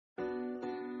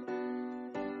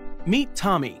Meet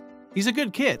Tommy. He's a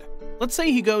good kid. Let's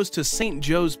say he goes to St.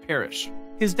 Joe's Parish.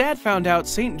 His dad found out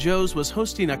St. Joe's was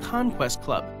hosting a Conquest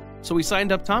club, so he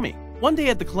signed up Tommy. One day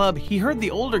at the club, he heard the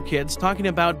older kids talking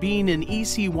about being in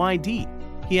ECYD.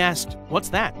 He asked, "What's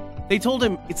that?" They told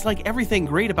him it's like everything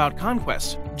great about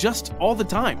Conquest, just all the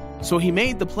time. So he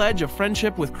made the pledge of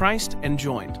friendship with Christ and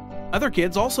joined. Other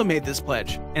kids also made this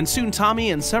pledge, and soon Tommy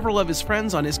and several of his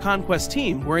friends on his Conquest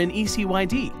team were in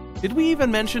ECYD. Did we even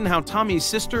mention how Tommy's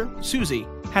sister, Susie,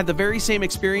 had the very same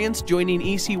experience joining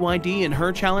ECYD in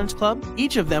her challenge club?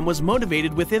 Each of them was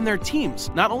motivated within their teams,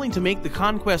 not only to make the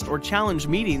Conquest or challenge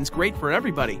meetings great for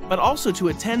everybody, but also to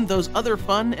attend those other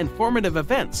fun and formative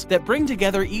events that bring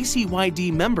together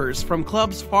ECYD members from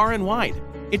clubs far and wide.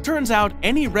 It turns out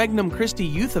any Regnum Christi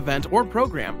youth event or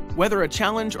program, whether a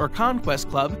challenge or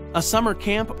Conquest club, a summer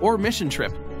camp or mission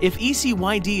trip, if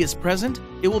ECYD is present,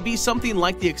 it will be something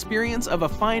like the experience of a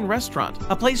fine restaurant,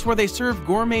 a place where they serve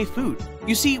gourmet food.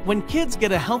 You see, when kids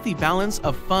get a healthy balance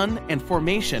of fun and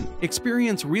formation,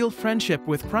 experience real friendship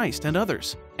with Christ and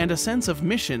others, and a sense of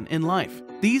mission in life,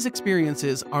 these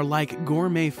experiences are like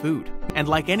gourmet food. And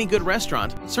like any good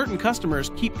restaurant, certain customers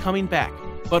keep coming back.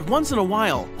 But once in a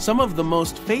while, some of the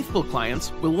most faithful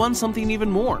clients will want something even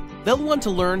more. They'll want to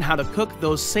learn how to cook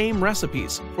those same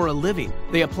recipes for a living.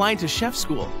 They apply to chef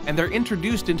school and they're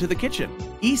introduced into the kitchen.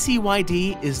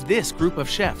 ECYD is this group of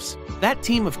chefs. That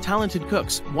team of talented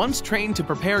cooks, once trained to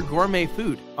prepare gourmet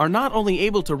food, are not only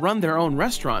able to run their own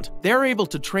restaurant, they're able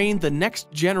to train the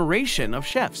next generation of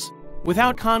chefs.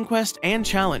 Without Conquest and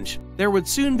Challenge, there would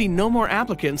soon be no more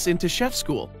applicants into chef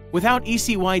school. Without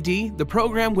ECYD, the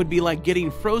program would be like getting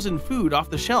frozen food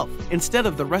off the shelf instead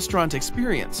of the restaurant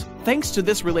experience. Thanks to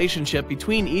this relationship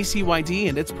between ECYD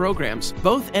and its programs,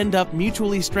 both end up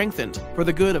mutually strengthened for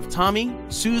the good of Tommy,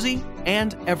 Susie,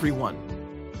 and everyone.